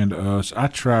a plan to us, I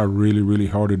try really, really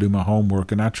hard to do my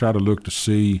homework, and I try to look to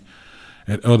see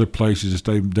at other places that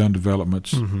they've done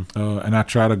developments, and I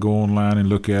try to go online and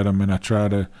look at them, and I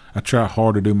try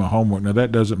hard to do my homework. Now,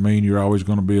 that doesn't mean you're always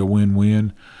going to be a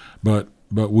win-win, but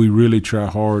we really try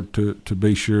hard to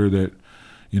be sure that,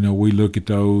 you know, we look at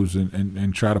those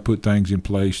and try to put things in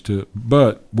place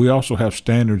but we also have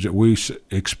standards that we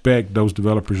expect those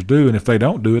developers to do, and if they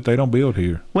don't do it, they don't build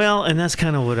here. Well, and that's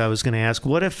kind of what I was going to ask.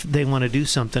 What if they want to do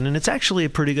something, and it's actually a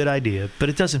pretty good idea, but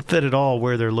it doesn't fit at all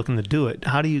where they're looking to do it?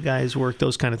 How do you guys work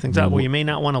those kind of things out? Well, you may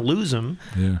not want to lose them,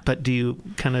 but do you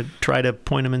kind of try to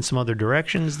point them in some other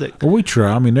directions? Well, we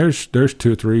try. I mean, there's 2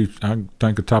 or 3, I think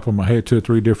at the top of my head, 2 or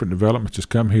 3 different developments that's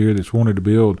come here that's wanted to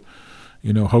build,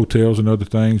 you know, hotels and other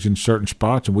things in certain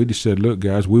spots. And we just said, look,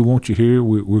 guys, we want you here.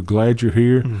 We're glad you're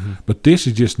here. But this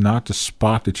is just not the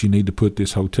spot that you need to put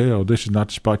this hotel. This is not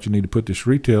the spot you need to put this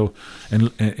retail.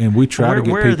 And we try to get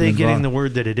people Where are they involved. getting the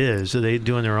word that it is? Are they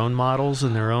doing their own models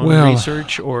and their own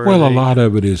research? Or a lot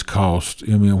of it is cost.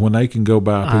 I mean, when they can go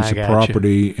buy a piece of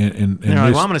property and they're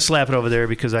like, well, I'm going to slap it over there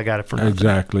because I got it for nothing.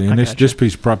 Exactly. And this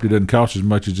piece of property doesn't cost as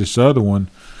much as this other one.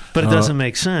 But it doesn't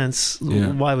make sense.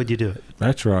 Why would you do it?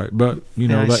 That's right. But, you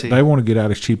know, they want to get out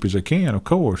as cheap as they can, of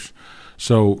course.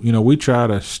 So, you know, we try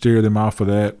to steer them off of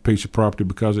that piece of property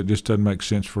because it just doesn't make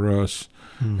sense for us.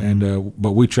 And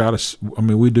but we try to, I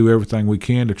mean, we do everything we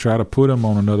can to try to put them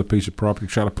on another piece of property,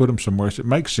 try to put them somewhere so it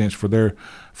makes sense for their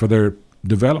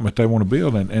development they want to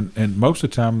build. And most of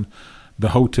the time, the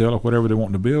hotel or whatever they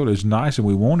want to build is nice and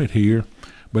we want it here,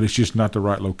 but it's just not the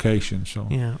right location. So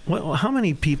yeah. Well, how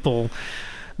many people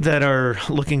that are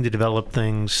looking to develop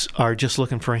things are just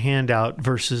looking for a handout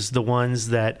versus the ones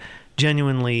that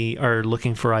genuinely are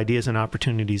looking for ideas and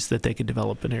opportunities that they could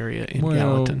develop an area in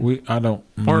Gallatin?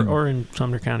 Or in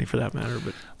Sumner County for that matter.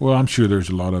 But well, I'm sure there's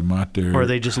a lot of them out there. Or are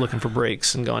they just looking for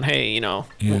breaks and going, hey, you know.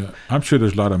 Yeah, I'm sure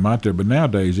there's a lot of them out there, but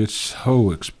nowadays it's so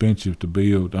expensive to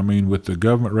build. I mean, with the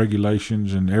government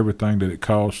regulations and everything that it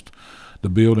costs, the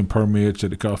building permits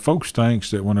that it costs, folks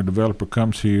thinks that when a developer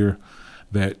comes here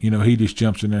that, you know, he just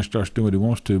jumps in there and starts doing what he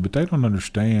wants to, but they don't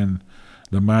understand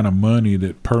the amount of money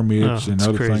that permits and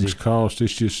other things cost.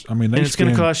 It's just, I mean, it's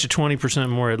going to cost you 20%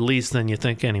 more at least than you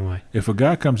think anyway. If a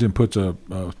guy comes in and puts a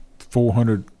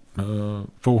 400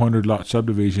 lot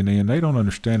subdivision in, they don't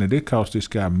understand that it costs this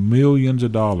guy millions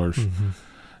of dollars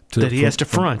that he has to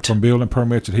front from building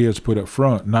permits that he has to put up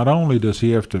front. Not only does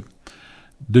he have to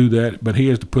do that, but he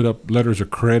has to put up letters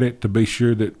of credit to be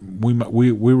sure that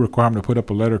we require him to put up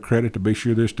a letter of credit to be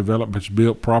sure this development's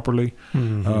built properly,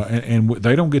 and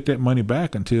they don't get that money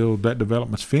back until that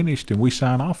development's finished and we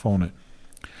sign off on it.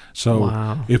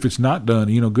 So if it's not done,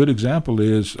 you know, good example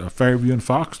is Fairview and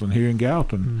Foxland here in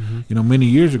Gallatin. You know, many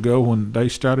years ago when they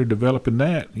started developing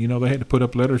that, you know, they had to put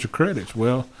up letters of credits.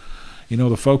 Well, you know,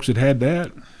 the folks that had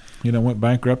that, you know, went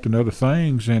bankrupt and other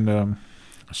things, and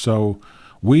so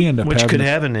we end up which could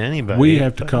happen to anybody. We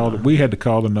had to call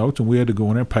the notes, and we had to go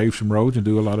in there and pave some roads and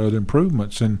do a lot of other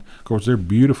improvements. And of course, they're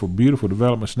beautiful, beautiful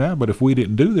developments now. But if we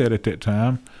didn't do that at that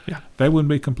time, they wouldn't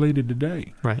be completed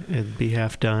today. Right, it'd be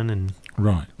half done and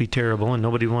be terrible, and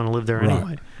nobody would want to live there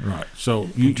anyway. Right. So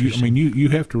you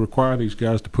have to require these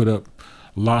guys to put up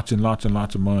lots and lots and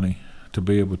lots of money to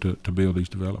be able to build these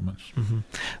developments.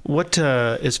 What,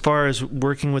 as far as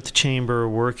working with the chamber,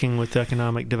 working with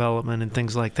economic development and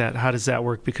things like that, how does that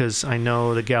work? Because I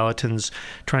know the Gallatin's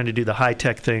trying to do the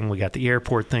high-tech thing. We got the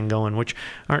airport thing going, which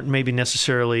aren't maybe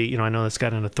necessarily, you know, I know that's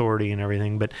got an authority and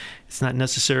everything, but it's not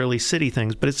necessarily city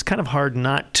things, but it's kind of hard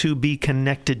not to be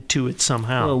connected to it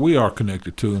somehow. Well, we are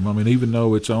connected to them. I mean, even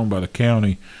though it's owned by the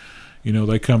county,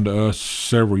 they come to us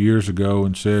several years ago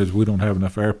and says we don't have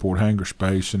enough airport hangar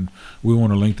space and we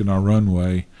want to lengthen our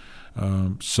runway.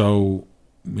 So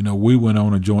we went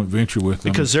on a joint venture with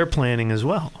them because they're planning as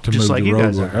well, to just move like the you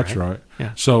guys roadway. are. That's right.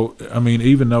 Yeah. So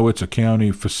even though it's a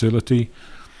county facility,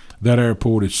 that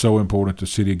airport is so important to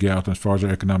the city of Gallatin as far as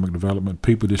economic development.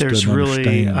 People just There's don't really,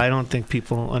 understand. I don't think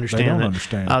people understand They don't that.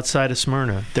 understand. Outside of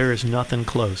Smyrna, there is nothing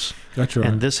close. That's right.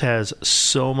 And this has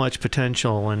so much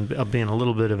potential. And being a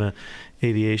little bit of an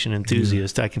aviation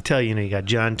enthusiast, I can tell you, you got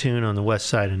John Toon on the west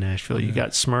side of Nashville. You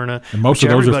got Smyrna, and most which of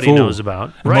those are everybody full. knows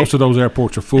about. And most of those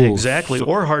airports are full. Exactly, So-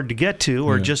 or hard to get to,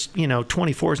 or Yeah. just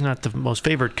 24 is not the most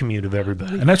favorite commute of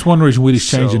everybody. And that's one reason we just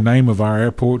changed So- the name of our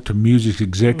airport to Music Which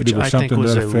Executive or I something think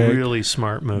was to that a effect. really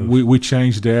smart move. We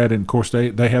changed that, and of course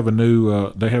they have a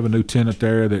new tenant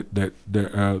there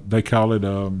that they call it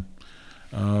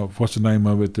what's the name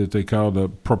of it that they call the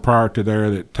proprietor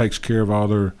there that takes care of all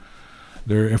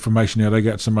their information. Now they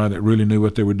got somebody that really knew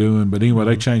what they were doing, but anyway,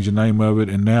 they changed the name of it,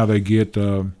 and now they get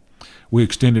we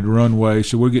extended runway,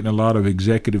 so we're getting a lot of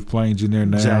executive planes in there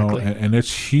now, Exactly. and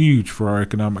it's huge for our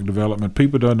economic development.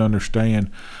 People don't understand,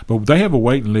 but they have a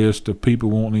waiting list of people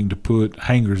wanting to put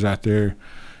hangars out there.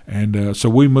 And so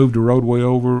we moved the roadway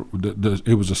over.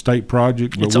 It was a state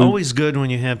project. But It's always good when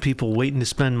you have people waiting to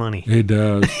spend money. It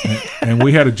does. and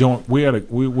we had a joint. We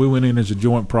went in as a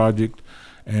joint project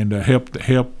and helped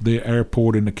the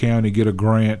airport and the county get a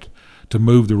grant to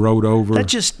move the road over.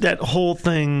 That whole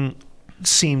thing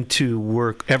seemed to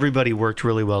work. Everybody worked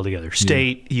really well together.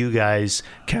 State, you guys,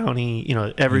 county,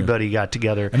 everybody got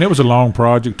together. And it was a long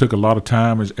project. Took a lot of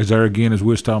time. As we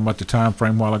was talking about the time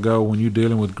frame a while ago, when you're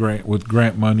dealing with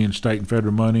grant money and state and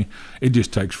federal money, it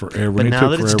just takes forever. But and now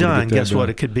took that it's forever to done, get that guess what done.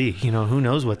 it could be? Who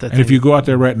knows what that And thing. if you go out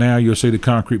there right now, you'll see the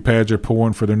concrete pads are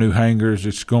pouring for their new hangars.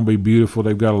 It's going to be beautiful.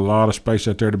 They've got a lot of space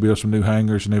out there to build some new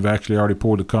hangars, and they've actually already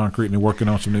poured the concrete, and they're working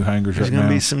on some new hangars There's right going now.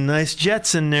 to be some nice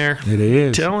jets in there. It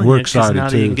is. Telling We're you, 'cause excited now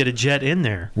that too. you can get a jet in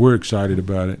there. We're excited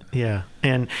about it. Yeah,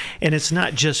 and it's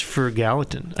not just for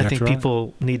Gallatin. I That's think right.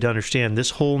 people need to understand this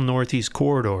whole northeast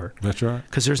corridor, That's right.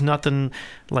 because there's nothing,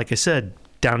 like I said,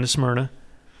 down to Smyrna,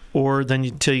 or then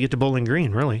until you get to Bowling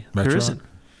Green. Really, That's there right. isn't.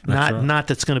 That's right. Not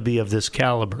that's going to be of this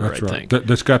caliber. That's I right. think.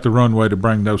 That's got the runway to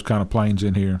bring those kind of planes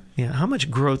in here. Yeah, how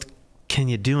much growth can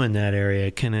you do in that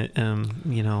area? Can it,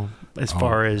 as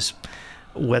far as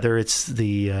whether it's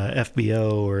the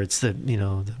FBO or it's the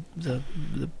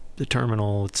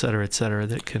terminal, et cetera,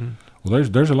 that can. Well,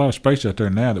 there's a lot of space out there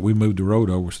now that we moved the road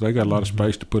over, so they got a lot of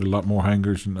space to put a lot more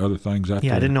hangars and other things out there.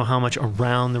 Yeah, I didn't know how much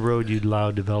around the road you'd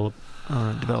allow development.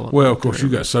 Well, of course, you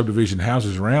got subdivision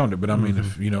houses around it, but I mean,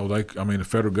 Mm-hmm. if the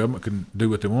federal government can do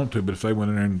what they want to, but if they went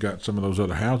in there and got some of those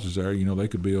other houses there, they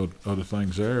could build other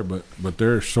things there. But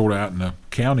they're sort of out in the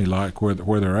county, like where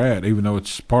they're at, even though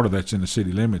it's part of that's in the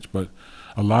city limits. But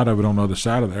a lot of it on the other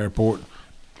side of the airport,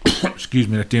 excuse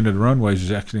me, at the end of the runways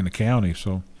is actually in the county.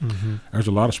 So there's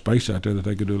a lot of space out there that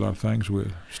they could do a lot of things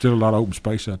with. Still a lot of open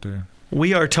space out there.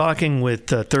 We are talking with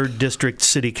 3rd District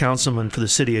City Councilman for the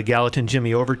City of Gallatin,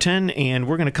 Jimmy Overton, and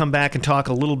we're going to come back and talk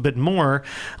a little bit more.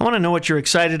 I want to know what you're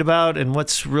excited about and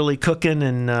what's really cooking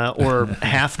and or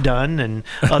half done, and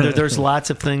there's lots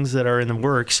of things that are in the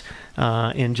works.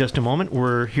 In just a moment,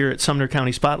 we're here at Sumner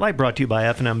County Spotlight, brought to you by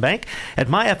F&M Bank at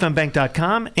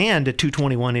myfmbank.com and at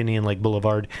 221 Indian Lake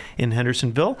Boulevard in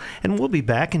Hendersonville, and we'll be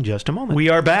back in just a moment. We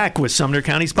are back with Sumner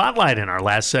County Spotlight in our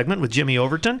last segment with Jimmy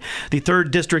Overton, the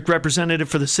 3rd District Representative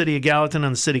for the City of Gallatin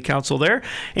on the City Council there.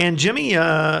 And Jimmy,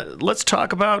 let's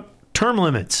talk about term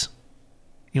limits.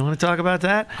 You want to talk about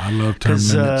that? I love term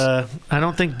limits. I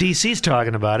don't think DC's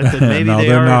talking about it, but maybe No, they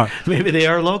they're are. not. Maybe they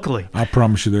are locally. I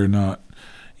promise you they're not.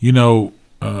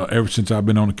 Ever since I've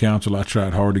been on the council, I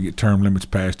tried hard to get term limits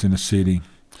passed in the city.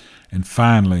 And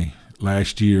finally,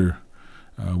 last year,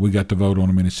 we got the vote on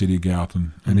them in the city of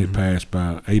Gallatin, and it passed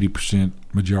by 80%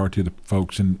 majority of the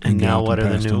folks in And now,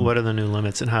 Gallatin. what are the new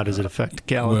limits, and how does it affect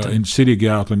Gallatin? Well, in the city of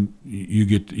Gallatin, you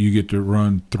get to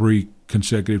run 3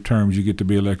 consecutive terms. You get to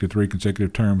be elected 3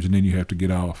 consecutive terms, and then you have to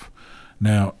get off.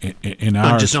 Now, in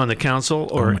Not ours, just on the council,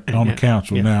 or on the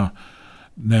council. Yeah.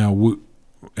 Now we,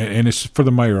 and it's for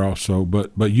the mayor also,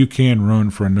 but you can run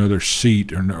for another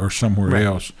seat or somewhere Right.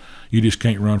 else. You just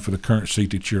can't run for the current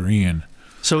seat that you're in.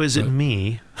 So is it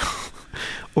me,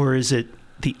 or is it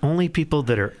the only people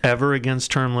that are ever against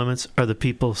term limits are the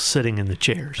people sitting in the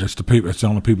chairs? That's the people. That's the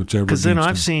only people that's ever. Because then against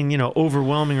I've them. seen,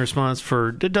 overwhelming response for,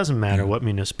 it doesn't matter what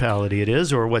municipality it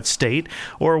is or what state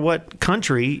or what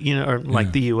country, or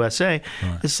like the USA.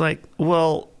 Right. It's like,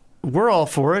 well, we're all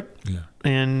for it. Yeah.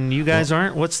 And you guys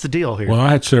aren't? What's the deal here? Well, I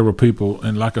had several people,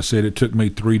 and like I said, it took me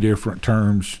 3 different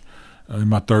terms in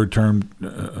my third term,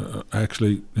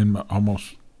 actually in my,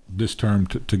 almost this term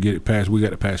to get it passed. We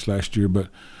got it passed last year, but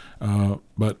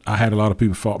I had a lot of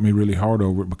people fought me really hard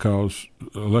over it because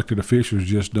elected officials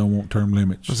just don't want term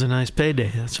limits. It was a nice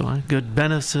payday. That's why. Good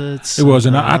benefits. It was,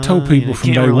 and I told people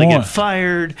from day really one. Get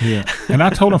fired. Yeah, and I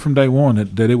told them from day one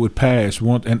that it would pass.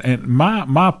 And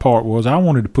my part was I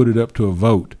wanted to put it up to a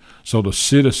vote so the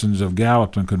citizens of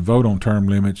Gallatin could vote on term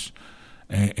limits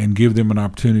and give them an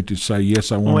opportunity to say,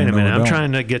 yes, I want to. Wait a minute. No, I I'm don't.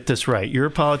 trying to get this right. You're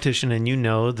a politician and you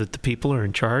know that the people are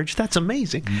in charge? That's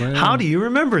amazing. Well, how do you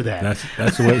remember that?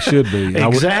 That's the way it should be.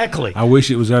 Exactly. I wish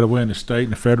it was that way in the state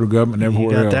and the federal government and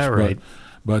everywhere else. You got that right.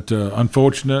 But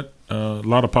unfortunate, a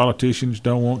lot of politicians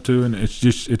don't want to, and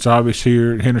it's obvious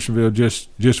here. Hendersonville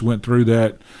just went through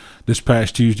that this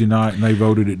past Tuesday night, and they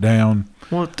voted it down.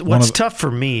 Well, what's tough for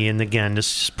me, and again,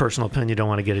 this is personal opinion, don't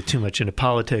want to get it too much into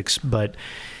politics, but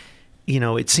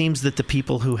it seems that the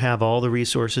people who have all the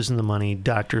resources and the money,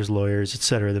 doctors, lawyers, et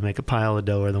cetera, that make a pile of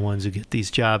dough are the ones who get these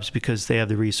jobs because they have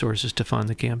the resources to fund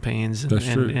the campaigns.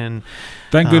 That's true. And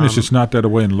thank goodness it's not that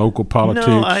way in local politics.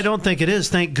 No, I don't think it is.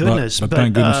 Thank goodness. But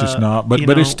thank goodness it's not. But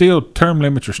it's still, term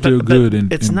limits are still good.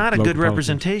 It's not a good politics.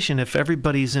 Representation if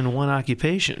everybody's in one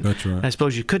occupation. That's right. I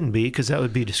suppose you couldn't be because that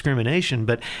would be discrimination.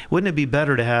 But wouldn't it be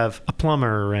better to have a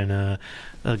plumber and a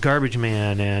garbage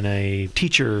man and a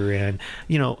teacher and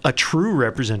a true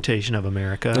representation of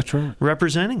America? That's right.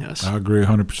 Representing us? I agree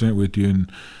 100% with you.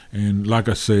 And like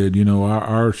I said,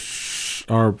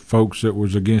 our folks that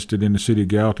was against it in the city of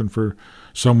Gallatin for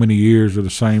so many years are the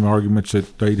same arguments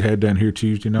that they had down here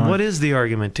Tuesday night. What is the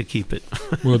argument to keep it?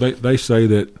 Well, they say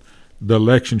that the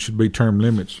election should be term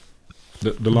limits.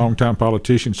 The longtime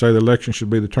politicians say the election should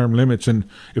be the term limits, and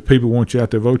if people want you out,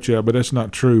 they vote you out. But that's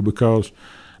not true because,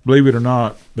 believe it or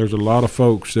not, there's a lot of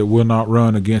folks that will not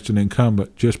run against an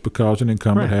incumbent just because an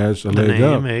incumbent has a leg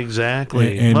up.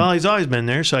 Exactly. And, well, he's always been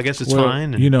there, so I guess it's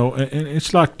fine. And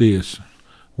it's like this.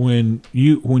 When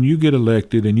you get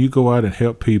elected and you go out and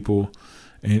help people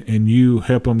and you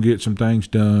help them get some things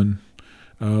done,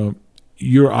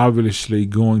 you're obviously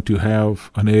going to have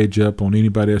an edge up on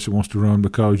anybody else that wants to run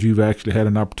because you've actually had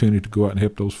an opportunity to go out and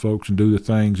help those folks and do the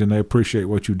things, and they appreciate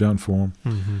what you've done for them.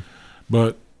 Mm-hmm.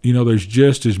 But there's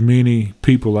just as many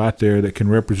people out there that can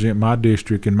represent my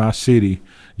district and my city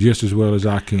just as well as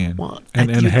I can. Well,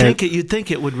 you'd think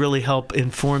it would really help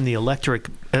inform the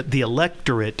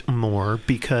electorate more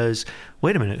because,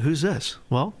 wait a minute, who's this?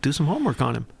 Well, do some homework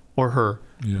on him or her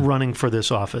running for this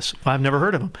office. I've never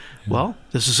heard of him. Yeah. Well,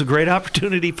 this is a great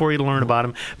opportunity for you to learn about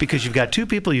him because you've got two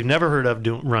people you've never heard of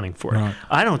running for it. Right.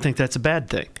 I don't think that's a bad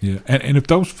thing. Yeah, and if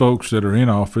those folks that are in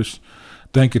office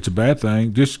think it's a bad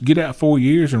thing, just get out 4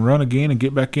 years and run again and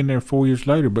get back in there 4 years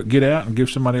later. But get out and give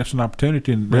somebody else an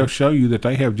opportunity, and they'll show you that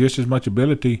they have just as much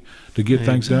ability to get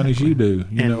things done as you do.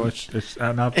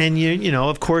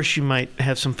 Of course, you might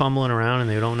have some fumbling around and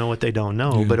they don't know what they don't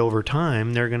know. Yeah. But over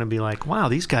time, they're going to be like, "Wow,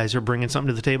 these guys are bringing something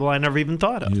to the table I never even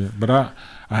thought of." Yeah, but I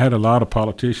had a lot of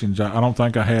politicians. I don't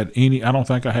think I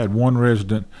had one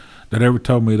resident that ever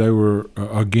told me they were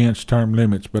against term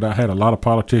limits. But I had a lot of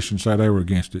politicians say they were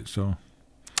against it. So.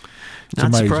 It's Not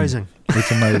amazing. Surprising.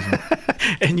 It's amazing.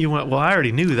 And you went, well, I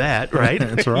already knew that, right?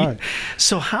 That's right.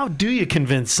 So how do you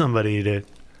convince somebody to,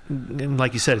 and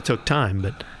like you said, it took time,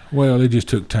 but. Well, it just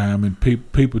took time, and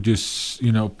people just,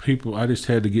 I just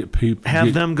had to get people.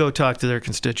 Have them go talk to their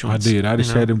constituents. I did. I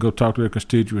just had them go talk to their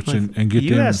constituents and get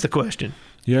them. You asked the question.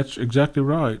 Yeah, that's exactly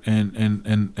right.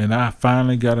 And I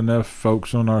finally got enough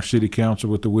folks on our city council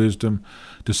with the wisdom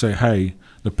to say, hey,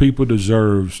 the people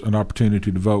deserves an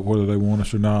opportunity to vote whether they want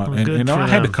us or not. Well, and I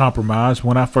had to compromise.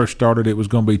 When I first started, it was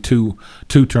going to be two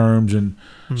terms, and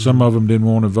some of them didn't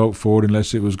want to vote for it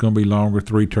unless it was going to be longer,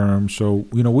 3 terms. So,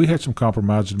 we had some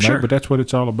compromises to make, but that's what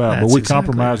it's all about. But we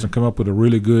compromised and come up with a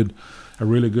really good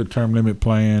term limit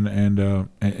plan, and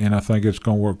I think it's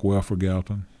going to work well for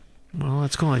Gallatin. Well,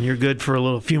 that's cool. And you're good for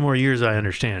a few more years, I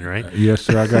understand, right? Yes,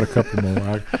 sir. I got a couple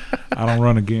more. I don't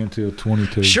run again until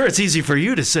 22. Sure, it's easy for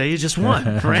you to say. You just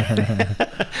won, right?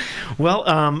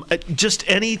 Well, just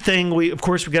anything. Of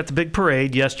course, we got the big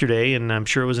parade yesterday, and I'm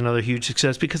sure it was another huge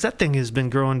success because that thing has been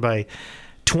growing by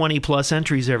 20-plus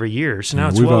entries every year. So now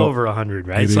it's well over 100,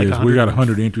 right? It's like 100. We got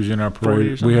 100 entries in our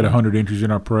parade. We had 100 entries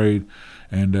in our parade.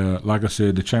 And like I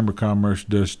said, the Chamber of Commerce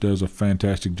does a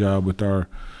fantastic job with our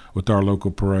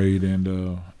local parade,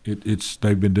 and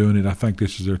they've been doing it. I think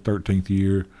this is their 13th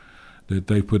year that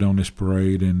they put on this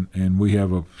parade, and we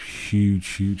have a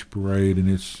huge parade, and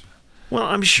it's. Well,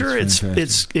 I'm sure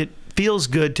it feels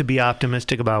good to be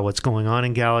optimistic about what's going on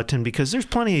in Gallatin because there's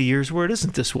plenty of years where it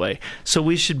isn't this way. So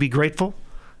we should be grateful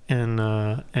and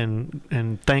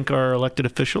thank our elected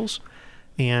officials.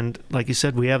 And like you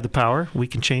said, we have the power. We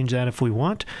can change that if we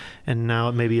want. And now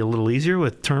it may be a little easier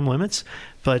with term limits.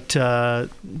 But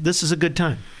this is a good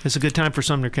time. It's a good time for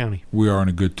Sumner County. We are in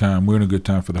a good time. We're in a good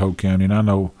time for the whole county. And I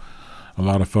know a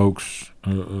lot of folks,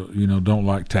 don't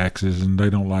like taxes, and they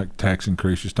don't like tax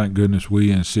increases. Thank goodness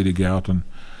we in the city of Gallatin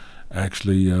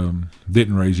actually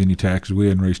didn't raise any taxes. We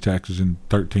hadn't raised taxes in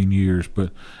 13 years.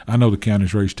 But I know the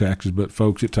county's raised taxes. But,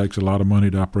 folks, it takes a lot of money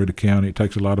to operate a county. It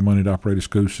takes a lot of money to operate a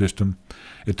school system.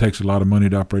 It takes a lot of money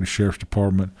to operate a sheriff's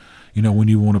department. When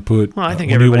you want to put... Well, I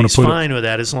think everybody's fine with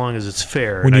that as long as it's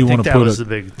fair. When and you I think want to that put was the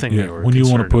big thing they were when you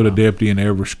want to put concerned a deputy in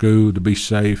every school to be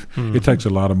safe, it takes a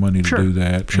lot of money to do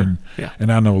that. Sure.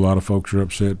 And I know a lot of folks are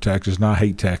upset at taxes, and I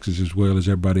hate taxes as well as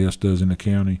everybody else does in the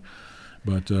county.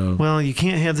 But well, you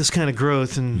can't have this kind of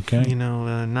growth and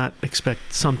not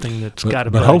expect something that's got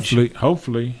to budge. But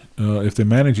hopefully, if they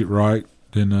manage it right,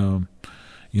 then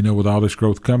with all this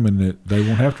growth coming, that they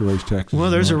won't have to raise taxes. Well,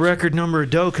 there's a record number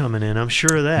of dough coming in. I'm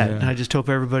sure of that. Yeah. I just hope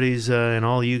everybody's and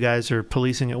all you guys are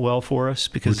policing it well for us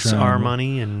because it's our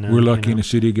money. And we're lucky in the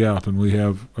city of Gallatin. We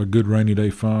have a good rainy day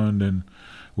fund, and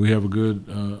we have a good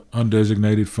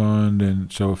undesignated fund.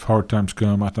 And so if hard times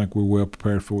come, I think we're well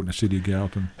prepared for it in the city of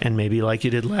Gallatin. And maybe like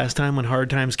you did last time when hard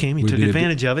times came, you took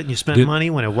advantage of it and you spent money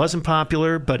when it wasn't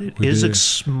popular, but it is a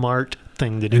smart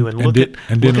thing to do. And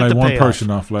didn't lay one person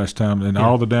off last time. And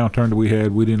all the downturn that we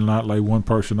had, we didn't lay one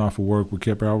person off of work. We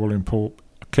kept all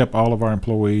of our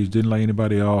employees, didn't lay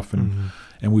anybody off, and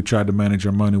we tried to manage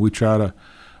our money. We try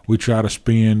to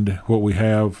spend what we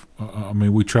have.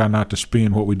 We try not to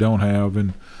spend what we don't have.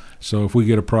 And so if we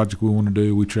get a project we want to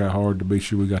do, we try hard to be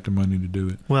sure we got the money to do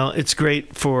it. Well, it's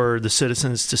great for the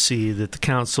citizens to see that the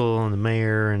council and the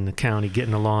mayor and the county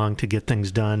getting along to get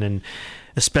things done, and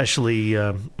especially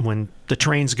when the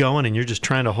train's going and you're just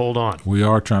trying to hold on. We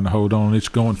are trying to hold on. It's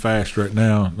going fast right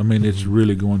now. It's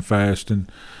really going fast.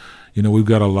 And, we've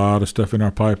got a lot of stuff in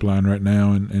our pipeline right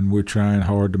now, and we're trying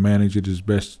hard to manage it as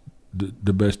best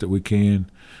the best that we can.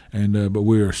 And but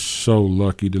we are so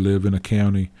lucky to live in a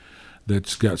county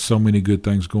that's got so many good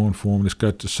things going for them. It's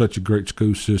got such a great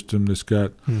school system. It's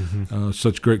got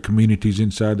such great communities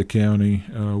inside the county.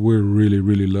 We're really,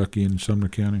 really lucky in Sumner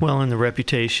County. Well, and the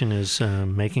reputation is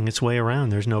making its way around.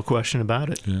 There's no question about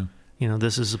it. Yeah.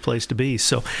 This is the place to be.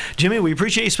 So, Jimmy, we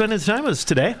appreciate you spending the time with us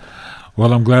today.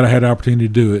 Well, I'm glad I had the opportunity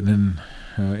to do it. And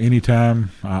anytime,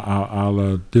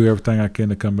 I'll do everything I can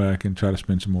to come back and try to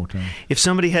spend some more time. If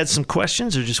somebody had some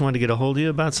questions or just wanted to get a hold of you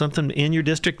about something in your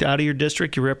district, out of your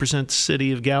district, you represent the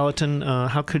city of Gallatin,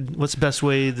 what's the best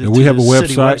way? We have a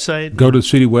website. Go to the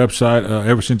city website.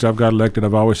 Ever since I've got elected,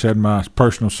 I've always had my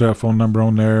personal cell phone number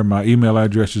on there. My email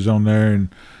address is on there,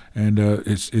 and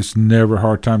it's never a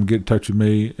hard time to get in touch with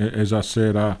me. As I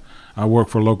said, I work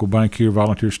for a local bank here,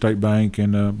 Volunteer State Bank,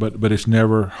 and but it's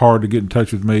never hard to get in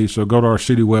touch with me. So go to our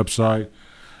city website,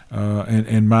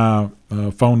 and my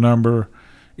phone number,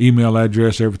 email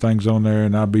address, everything's on there,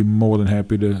 and I'd be more than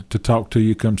happy to talk to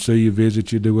you, come see you,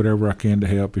 visit you, do whatever I can to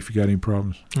help if you got any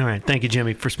problems. All right. Thank you,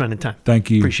 Jimmy, for spending time.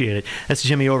 Thank you. Appreciate it. That's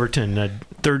Jimmy Overton,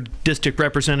 3rd District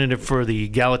Representative for the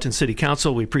Gallatin City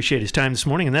Council. We appreciate his time this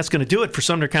morning, and that's going to do it for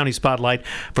Sumner County Spotlight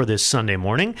for this Sunday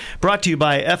morning. Brought to you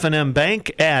by F&M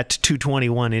Bank at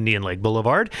 221 Indian Lake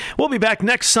Boulevard. We'll be back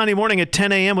next Sunday morning at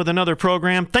 10 a.m. with another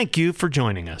program. Thank you for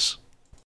joining us.